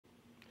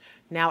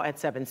Now at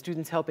 7,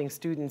 students helping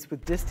students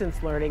with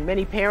distance learning.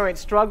 Many parents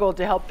struggle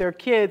to help their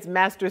kids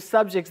master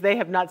subjects they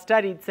have not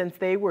studied since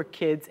they were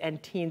kids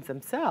and teens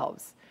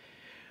themselves,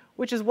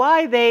 which is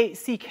why they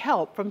seek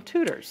help from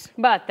tutors.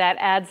 But that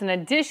adds an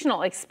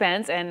additional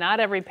expense, and not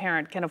every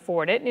parent can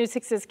afford it. News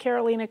 6's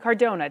Carolina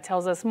Cardona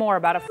tells us more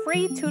about a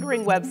free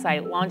tutoring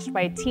website launched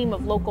by a team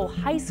of local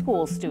high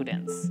school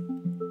students.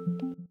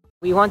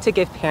 We want to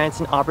give parents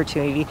an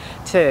opportunity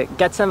to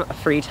get some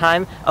free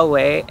time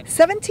away.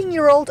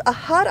 17-year-old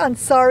Ahad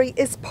Ansari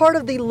is part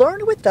of the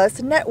Learn With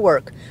Us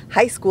network.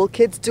 High school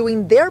kids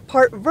doing their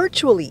part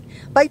virtually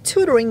by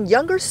tutoring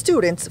younger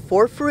students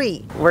for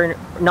free. We're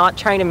not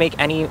trying to make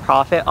any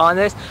profit on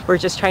this. We're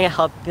just trying to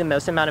help the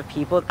most amount of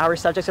people. Our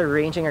subjects are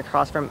ranging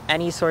across from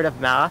any sort of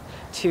math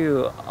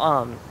to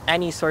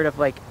any sort of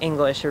like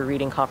English or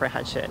reading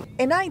comprehension.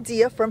 An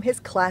idea from his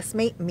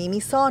classmate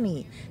Mimi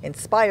Sani,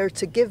 inspired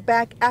to give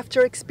back after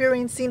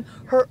experiencing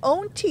her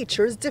own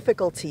teacher's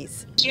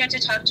difficulties. She had to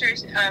talk to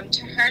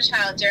her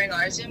child during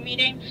our Zoom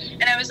meeting,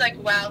 and I was like,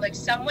 wow, like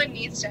someone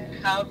needs to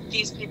help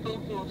these people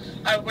who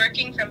are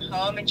working from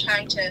home and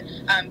trying to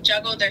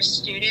juggle their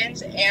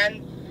students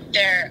and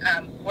their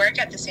work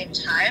at the same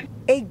time.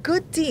 A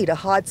good deed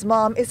Ahad's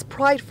mom is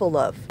prideful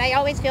of. I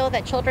always feel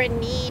that children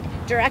need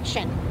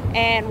direction,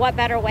 and what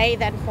better way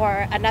than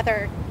for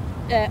another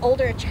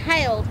older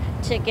child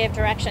to give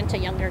direction to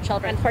younger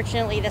children.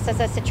 Unfortunately, this is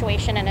a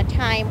situation and a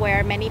time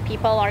where many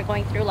people are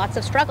going through lots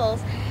of struggles,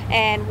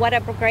 and what a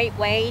great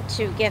way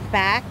to give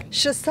back.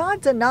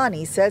 Shahzad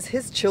Danani says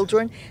his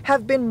children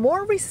have been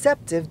more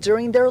receptive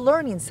during their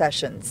learning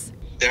sessions.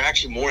 They're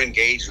actually more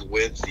engaged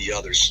with the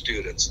other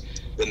students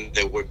than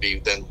they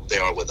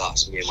are with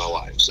us, me and my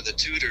wife. So the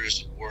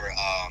tutors were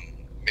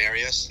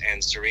Marius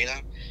and Serena,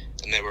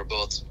 and they were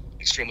both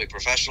extremely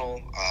professional.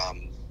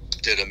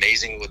 Did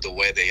amazing with the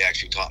way they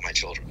actually taught my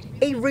children.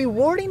 A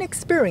rewarding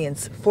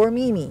experience for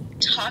Mimi.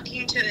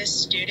 Talking to the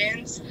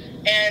students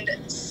and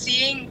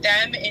seeing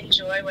them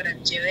enjoy what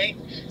I'm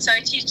doing. So I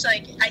teach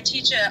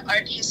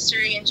art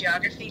history and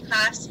geography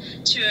class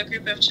to a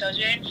group of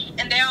children,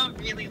 and they all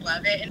really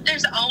love it. And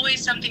there's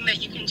always something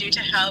that you can do to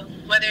help,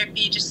 whether it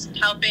be just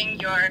helping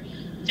your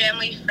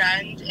family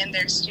friend and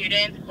their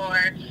student, or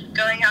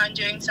going out and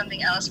doing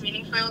something else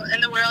meaningful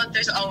in the world.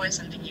 There's always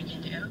something you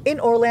can do. In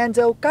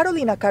Orlando,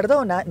 Carolina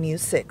Cardona,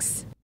 News 6.